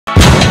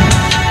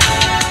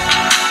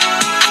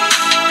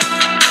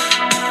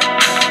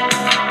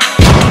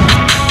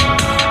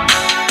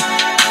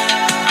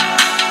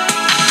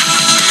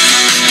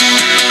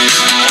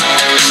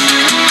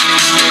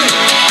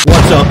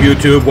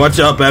YouTube? What's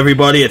up,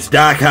 everybody? It's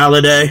Doc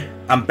Holliday.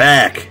 I'm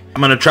back.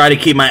 I'm gonna try to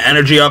keep my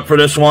energy up for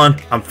this one.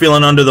 I'm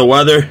feeling under the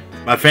weather.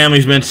 My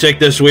family's been sick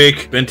this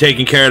week. Been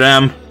taking care of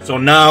them. So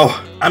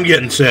now, I'm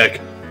getting sick.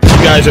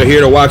 You guys are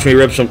here to watch me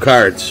rip some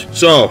cards.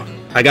 So,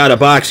 I got a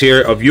box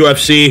here of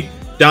UFC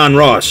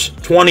Donruss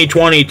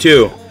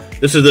 2022.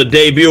 This is the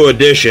debut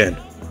edition.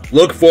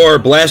 Look for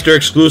Blaster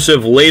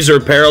exclusive laser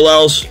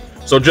parallels.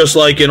 So just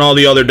like in all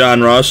the other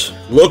Donruss,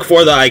 look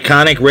for the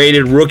iconic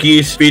rated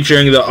rookies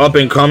featuring the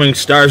up-and-coming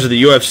stars of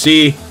the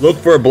UFC. Look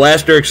for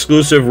Blaster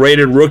exclusive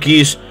rated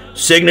rookies,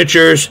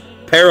 signatures,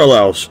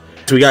 parallels.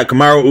 So we got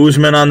Kamaru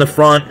Usman on the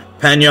front,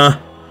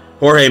 Pena,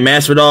 Jorge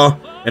Masvidal,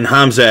 and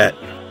Hamzat.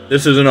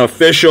 This is an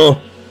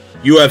official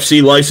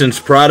UFC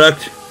licensed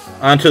product.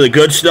 On to the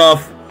good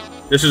stuff.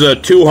 This is a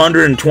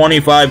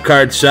 225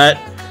 card set,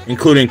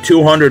 including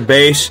 200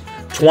 base,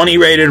 20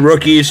 rated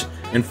rookies,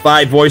 and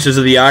 5 voices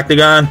of the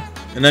Octagon.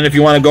 And then if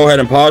you want to go ahead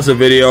and pause the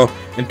video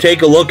and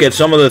take a look at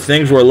some of the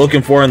things we're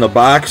looking for in the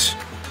box,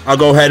 I'll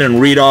go ahead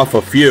and read off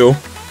a few.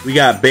 We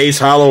got base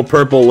hollow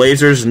purple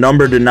lasers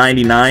numbered to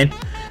 99.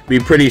 Be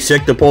pretty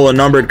sick to pull a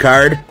numbered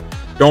card.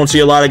 Don't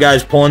see a lot of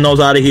guys pulling those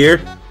out of here.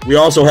 We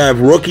also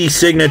have rookie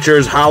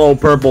signatures hollow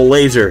purple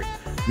laser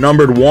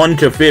numbered 1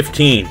 to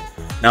 15.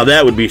 Now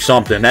that would be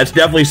something. That's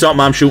definitely something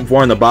I'm shooting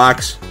for in the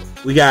box.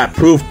 We got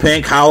proof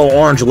pink hollow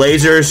orange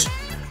lasers,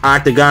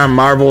 Octagon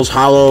Marvels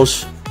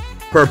hollows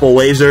purple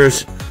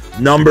lasers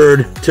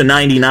numbered to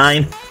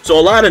 99. So a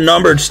lot of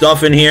numbered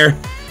stuff in here,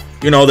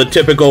 you know, the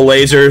typical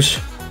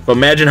lasers. But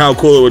imagine how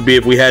cool it would be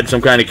if we had some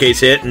kind of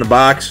case hit in the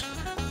box,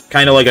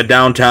 kind of like a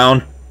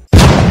downtown.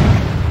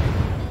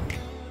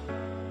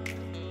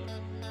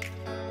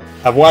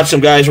 I've watched some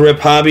guys rip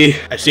hobby.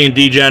 I've seen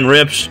DGen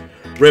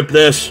rip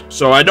this,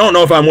 so I don't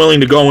know if I'm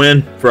willing to go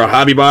in for a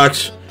hobby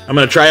box. I'm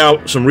gonna try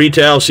out some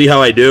retail, see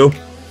how I do,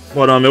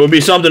 but it would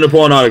be something to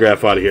pull an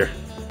autograph out of here.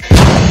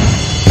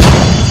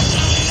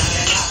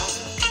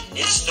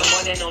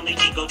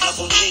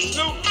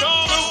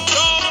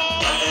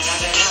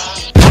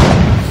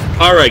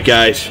 Alright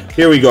guys,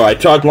 here we go. I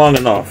talked long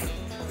enough.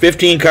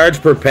 15 cards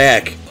per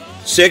pack.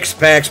 6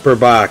 packs per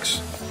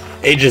box.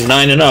 Ages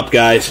 9 and up,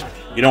 guys.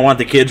 You don't want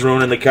the kids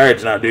ruining the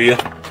cards now, do you?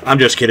 I'm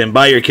just kidding.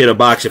 Buy your kid a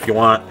box if you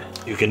want.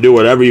 You can do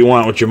whatever you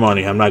want with your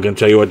money. I'm not going to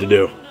tell you what to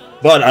do.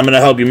 But I'm going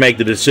to help you make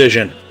the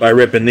decision by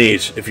ripping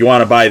these, if you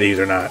want to buy these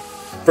or not.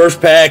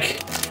 First pack.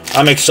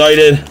 I'm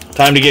excited.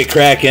 Time to get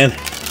cracking.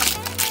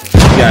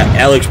 We got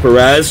Alex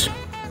Perez,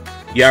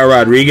 Yair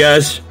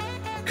Rodriguez,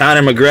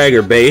 Conor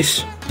McGregor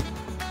base,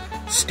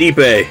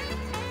 Stipe,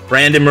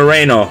 Brandon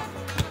Moreno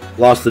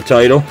lost the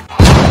title. 5 rounds.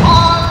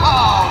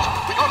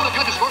 We go to the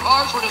judges'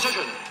 scorecards for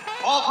decision.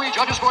 All 3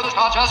 judges score this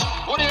contest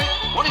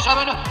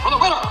 28-27 for the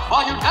winner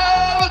by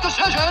unanimous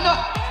decision. And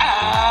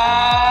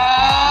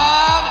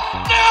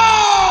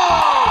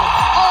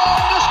now,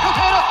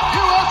 undisputed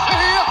UFC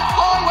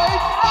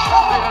flyweight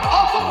champion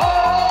of the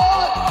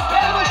world,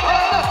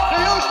 demonstrating the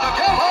use to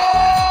give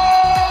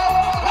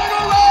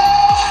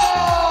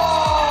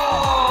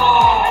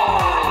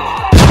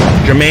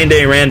Jermaine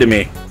Day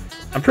Randami.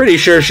 I'm pretty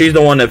sure she's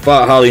the one that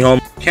fought Holly Holm.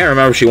 Can't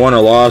remember if she won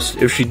or lost.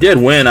 If she did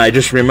win, I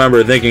just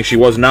remember thinking she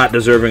was not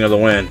deserving of the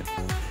win.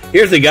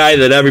 Here's the guy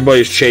that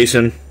everybody's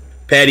chasing,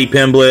 Paddy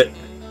Pimblett.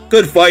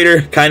 Good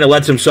fighter, kind of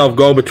lets himself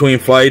go between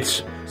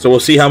fights, so we'll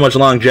see how much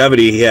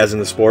longevity he has in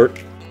the sport.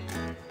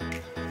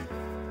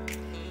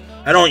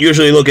 I don't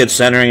usually look at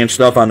centering and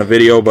stuff on the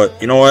video, but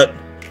you know what?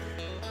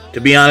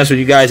 To be honest with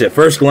you guys, at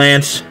first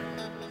glance,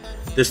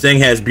 this thing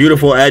has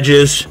beautiful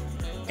edges,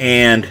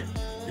 and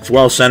it's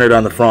well centered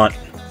on the front.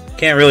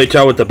 Can't really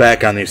tell with the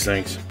back on these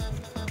things.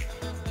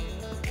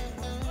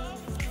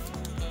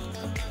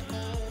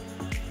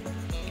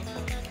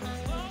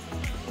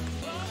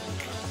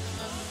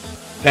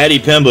 Paddy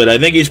Pimblett, I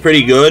think he's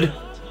pretty good.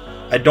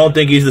 I don't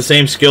think he's the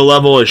same skill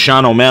level as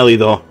Sean O'Malley,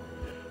 though.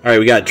 Alright,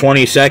 we got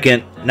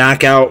 22nd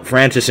knockout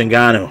Francis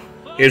Ngannou.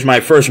 Here's my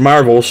first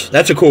Marvels.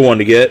 That's a cool one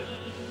to get.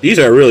 These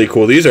are really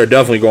cool. These are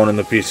definitely going in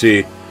the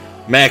PC.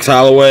 Max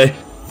Holloway.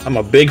 I'm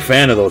a big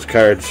fan of those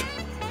cards.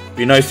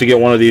 Be nice to get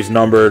one of these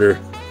numbered or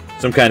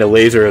some kind of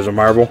laser as a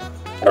Marvel.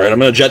 Alright, I'm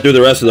going to jet through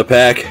the rest of the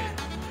pack.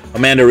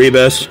 Amanda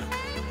Ribas.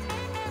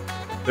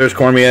 There's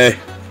Cormier.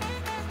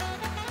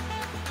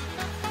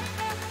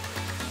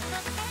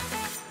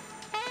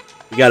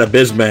 We got a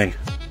Bisbang.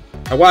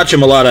 I watch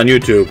him a lot on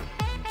YouTube.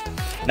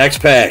 Next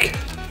pack.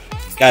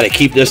 Gotta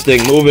keep this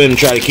thing moving and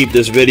try to keep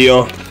this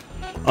video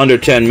under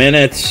 10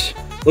 minutes.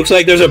 Looks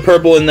like there's a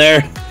purple in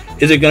there.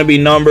 Is it going to be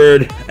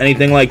numbered?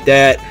 Anything like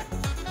that?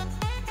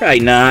 Probably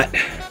not.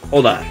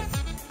 Hold on.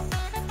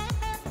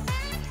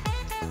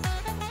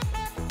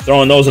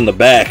 Throwing those in the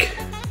back.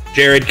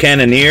 Jared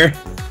Cannonier.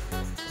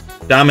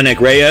 Dominic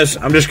Reyes.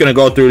 I'm just going to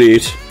go through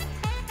these.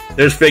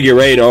 There's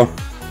Figueiredo.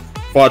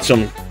 Fought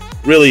some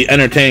really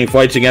entertaining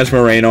fights against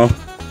Moreno.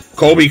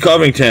 Colby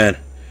Covington.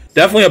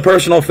 Definitely a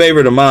personal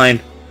favorite of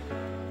mine.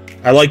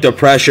 I like the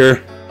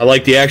pressure. I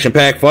like the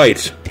action-packed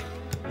fights.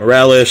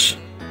 Morales.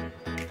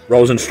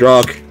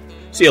 Rosenstruck.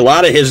 I see a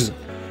lot of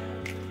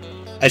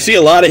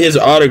his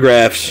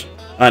autographs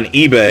on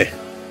eBay.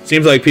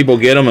 Seems like people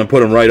get them and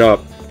put them right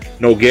up.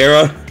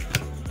 Nogueira,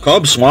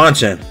 Cub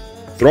Swanson,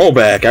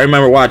 throwback. I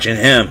remember watching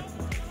him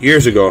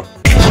years ago.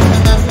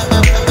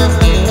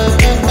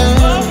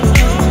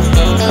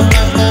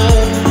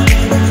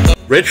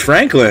 Rich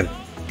Franklin.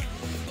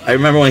 I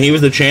remember when he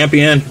was the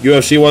champion.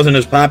 UFC wasn't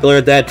as popular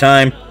at that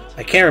time.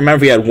 I can't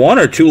remember if he had 1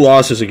 or 2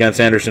 losses against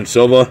Anderson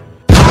Silva.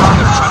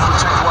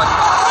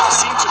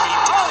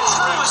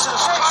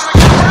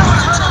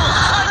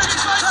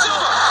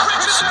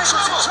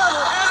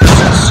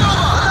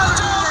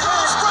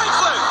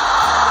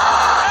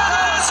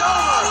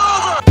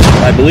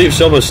 I believe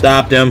Silva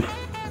stopped him.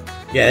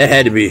 Yeah, that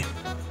had to be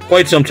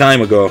quite some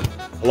time ago.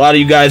 A lot of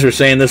you guys were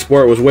saying this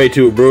sport was way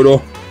too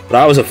brutal, but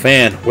I was a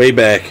fan way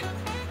back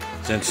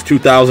since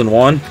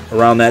 2001,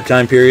 around that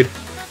time period.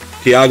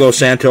 Thiago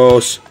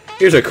Santos.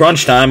 Here's a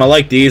crunch time. I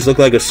like these. Look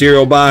like a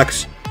cereal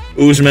box.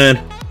 Usman.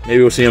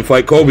 Maybe we'll see him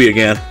fight Kobe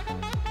again.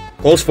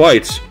 Close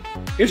fights.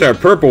 Here's our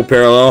purple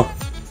parallel.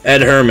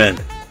 Ed Herman.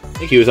 I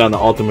think he was on The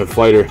Ultimate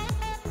Fighter.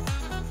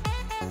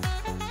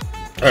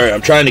 Alright,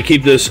 I'm trying to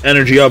keep this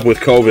energy up with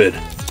COVID.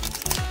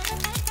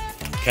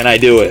 Can I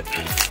do it?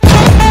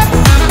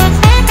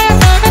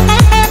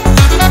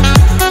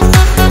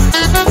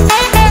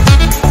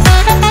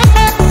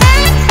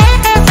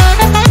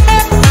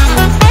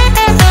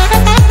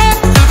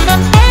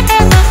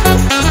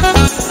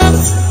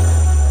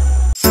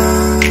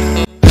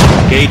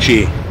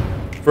 Gaethje.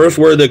 First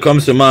word that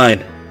comes to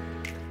mind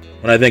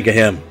when I think of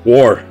him.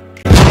 War.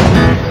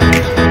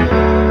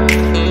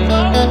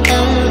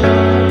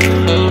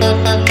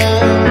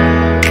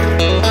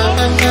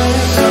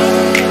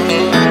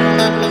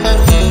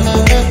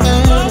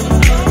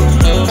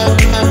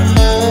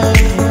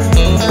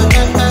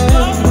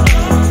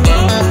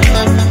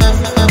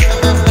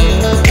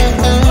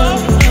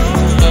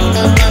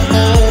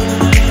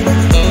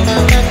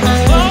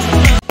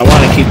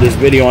 Keep this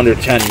video under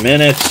 10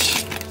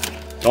 minutes.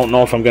 Don't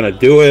know if I'm gonna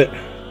do it.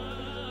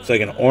 Looks like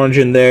an orange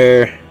in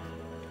there.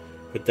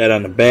 Put that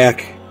on the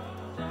back.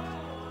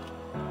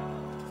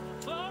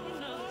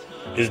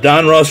 Is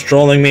Donruss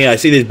trolling me? I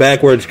see these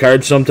backwards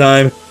cards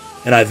sometime,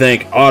 and I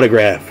think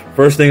autograph.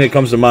 First thing that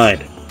comes to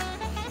mind.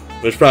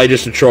 But it's probably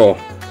just a troll.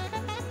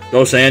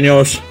 Dos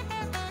Anjos.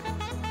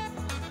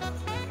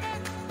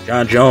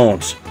 John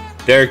Jones.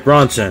 Derek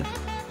Brunson.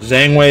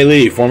 Zhang Wei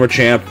Li, former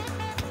champ.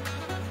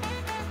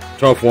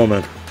 Tough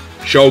woman.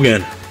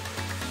 Shogun.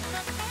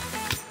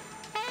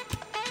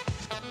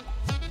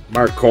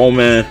 Mark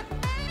Coleman.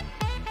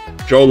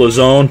 Joe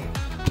Lazone.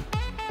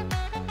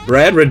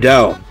 Brad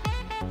Riddell.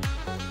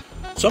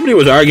 Somebody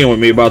was arguing with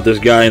me about this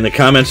guy in the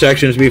comment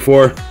sections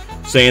before,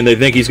 saying they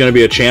think he's going to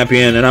be a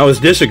champion, and I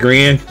was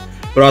disagreeing.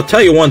 But I'll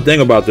tell you one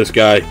thing about this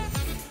guy.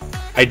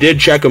 I did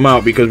check him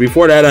out, because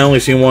before that I only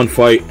seen one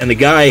fight, and the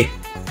guy,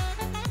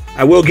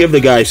 I will give the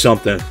guy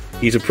something.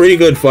 He's a pretty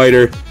good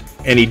fighter.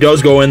 And he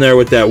does go in there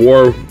with that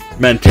war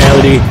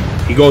mentality.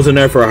 He goes in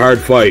there for a hard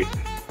fight.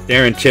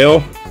 Darren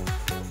Till.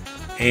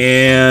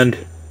 And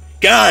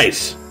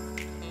guys,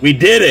 we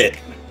did it.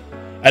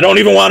 I don't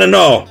even want to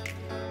know.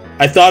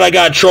 I thought I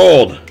got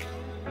trolled.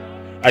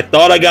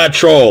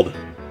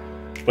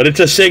 But it's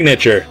a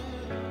signature.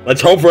 Let's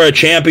hope for a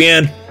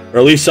champion, or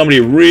at least somebody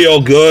real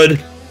good.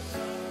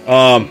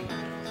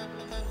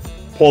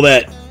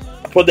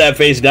 Put that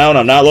face down.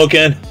 I'm not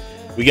looking.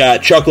 We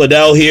got Chuck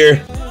Liddell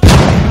here.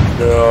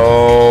 No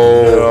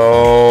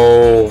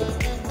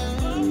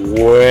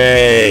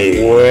way.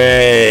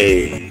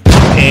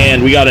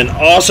 And we got an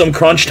awesome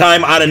crunch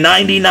time out of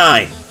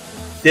 99.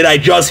 Did I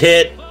just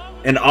hit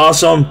an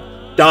awesome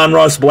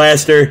Donruss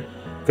blaster?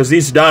 Because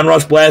these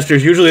Donruss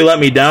blasters usually let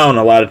me down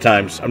a lot of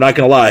times. I'm not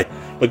going to lie.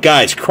 But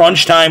guys,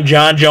 crunch time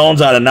John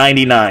Jones out of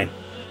 99.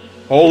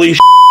 Holy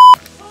shit.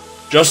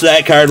 Just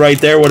that card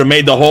right there would have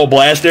made the whole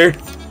blaster.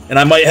 And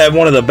I might have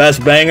one of the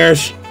best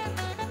bangers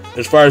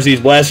as far as these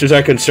blasters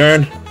are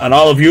concerned on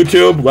all of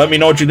YouTube. Let me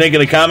know what you think in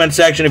the comment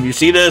section if you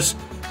see this.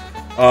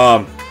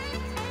 Can't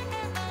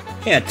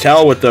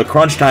tell with the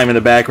crunch time in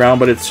the background,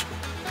 but I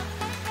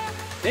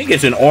think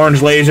it's an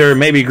orange laser,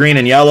 maybe green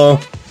and yellow.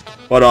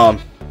 But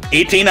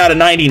 18 out of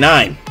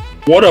 99.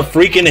 What a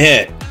freaking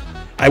hit.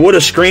 I would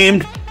have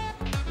screamed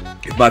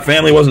if my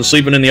family wasn't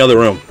sleeping in the other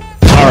room.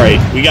 Alright,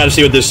 we got to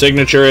see what this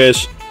signature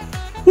is.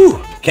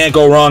 Whew, can't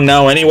go wrong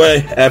now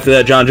anyway after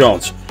that John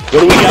Jones. What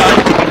do we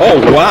got?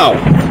 Oh, wow.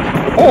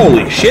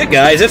 Holy shit,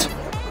 guys.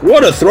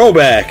 What a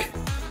throwback.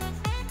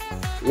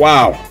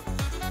 Wow.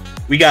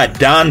 We got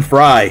Don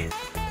Fry.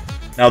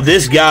 Now,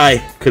 this guy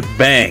could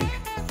bang.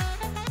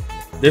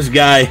 This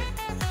guy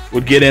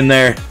would get in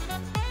there.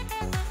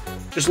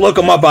 Just look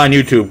him up on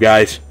YouTube,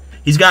 guys.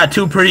 He's got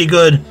 2 pretty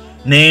good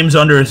names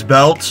under his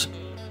belts.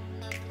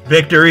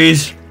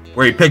 Victories,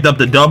 where he picked up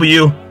the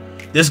W.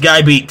 This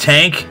guy beat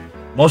Tank.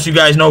 Most of you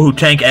guys know who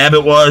Tank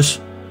Abbott was.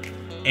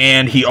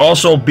 And he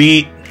also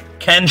beat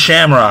Ken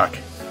Shamrock,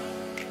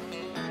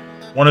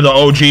 one of the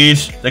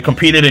OGs that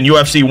competed in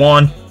UFC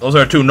 1. Those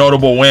are 2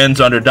 notable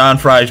wins under Don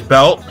Fry's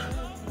belt.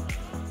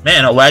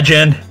 Man, a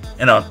legend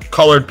and a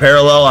colored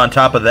parallel on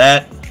top of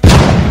that.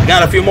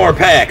 got a few more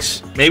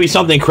packs. Maybe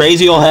something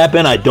crazy will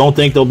happen. I don't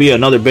think there'll be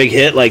another big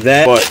hit like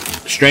that, but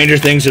stranger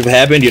things have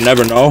happened. You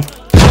never know.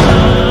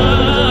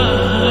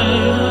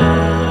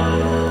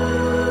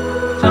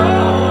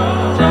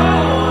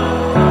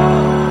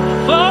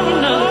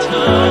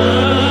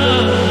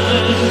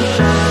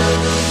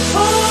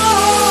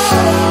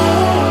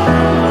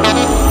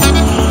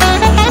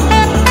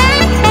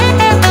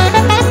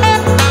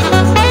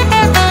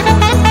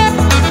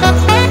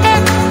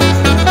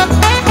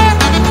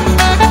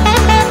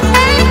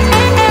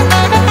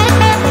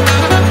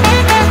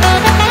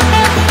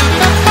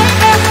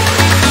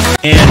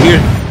 And here,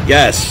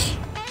 yes,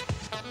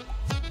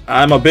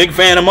 I'm a big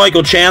fan of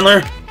Michael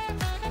Chandler.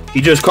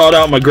 He just called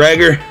out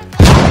McGregor.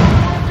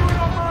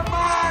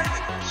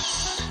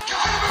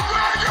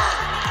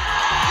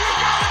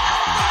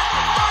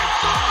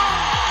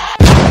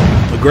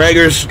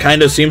 McGregor's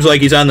kind of seems like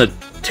he's on the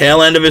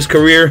tail end of his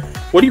career.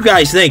 What do you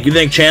guys think? You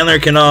think Chandler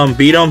can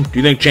beat him? Do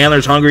you think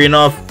Chandler's hungry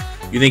enough?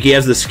 You think he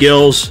has the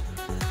skills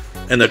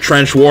and the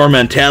trench war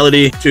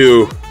mentality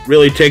to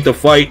really take the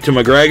fight to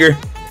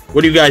McGregor?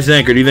 What do you guys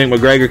think? Or do you think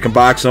McGregor can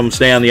box him,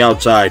 stay on the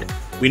outside?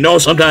 We know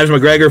sometimes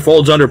McGregor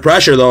folds under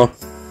pressure, though.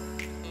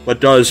 But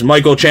does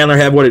Michael Chandler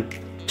have what it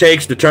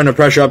takes to turn the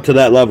pressure up to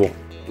that level?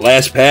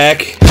 Last pack.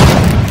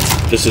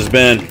 This has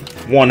been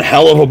one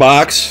hell of a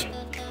box.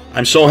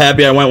 I'm so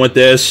happy I went with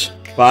this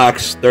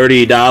box,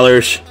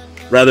 $30,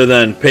 rather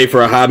than pay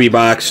for a hobby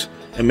box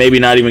and maybe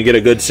not even get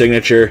a good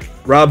signature.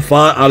 Rob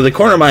Font, out of the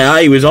corner of my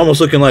eye, he was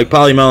almost looking like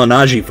Paulie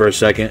Malignaggi for a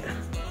second.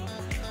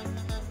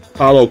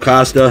 Paulo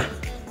Costa.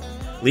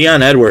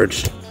 Leon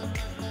Edwards.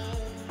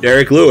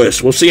 Derek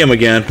Lewis. We'll see him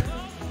again.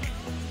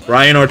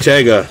 Brian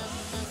Ortega.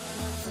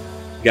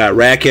 Got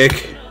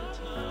Rakic.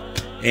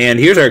 And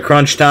here's our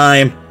crunch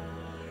time.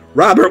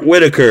 Robert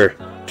Whittaker.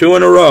 2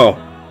 in a row.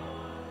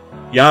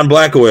 Jan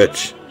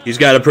Blachowicz. He's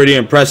got a pretty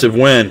impressive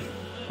win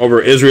over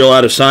Israel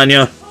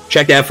Adesanya.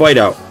 Check that fight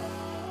out.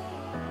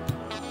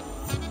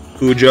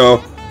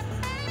 Cujo.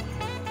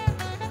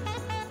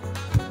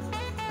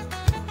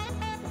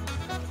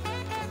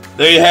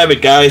 There you have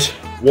it, guys.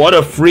 What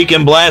a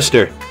freaking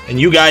blaster. And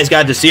you guys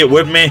got to see it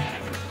with me.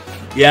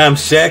 Yeah, I'm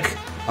sick.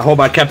 I hope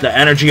I kept the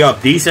energy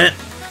up decent.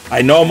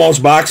 I know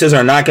most boxes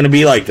are not going to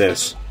be like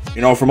this.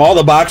 You know, from all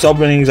the box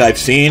openings I've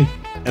seen,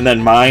 and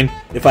then mine,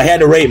 if I had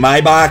to rate my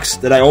box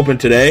that I opened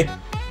today,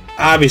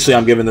 obviously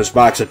I'm giving this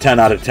box a 10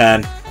 out of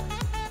 10.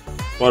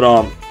 But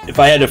if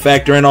I had to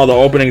factor in all the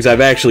openings I've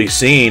actually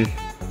seen,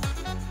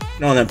 you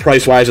know, and then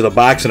price-wise of the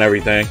box and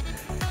everything,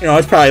 you know,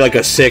 it's probably like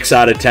a 6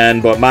 out of 10.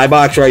 But my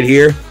box right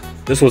here,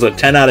 this was a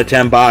 10 out of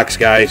 10 box,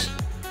 guys.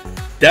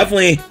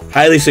 Definitely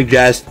highly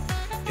suggest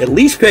at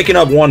least picking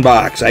up one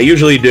box. I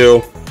usually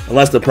do,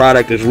 unless the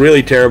product is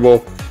really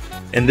terrible.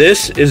 And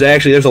this is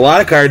actually, there's a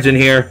lot of cards in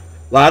here,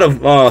 a lot of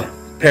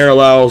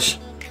parallels,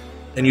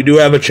 and you do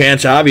have a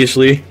chance,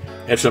 obviously,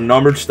 at some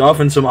numbered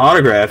stuff and some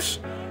autographs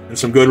and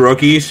some good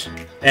rookies.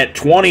 At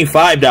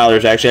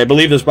 $25, actually, I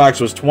believe this box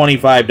was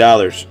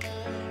 $25.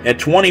 At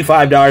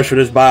 $25 for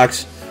this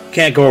box,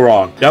 can't go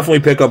wrong.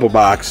 Definitely pick up a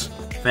box.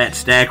 Fat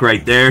stack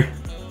right there.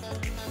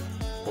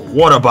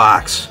 What a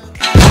box.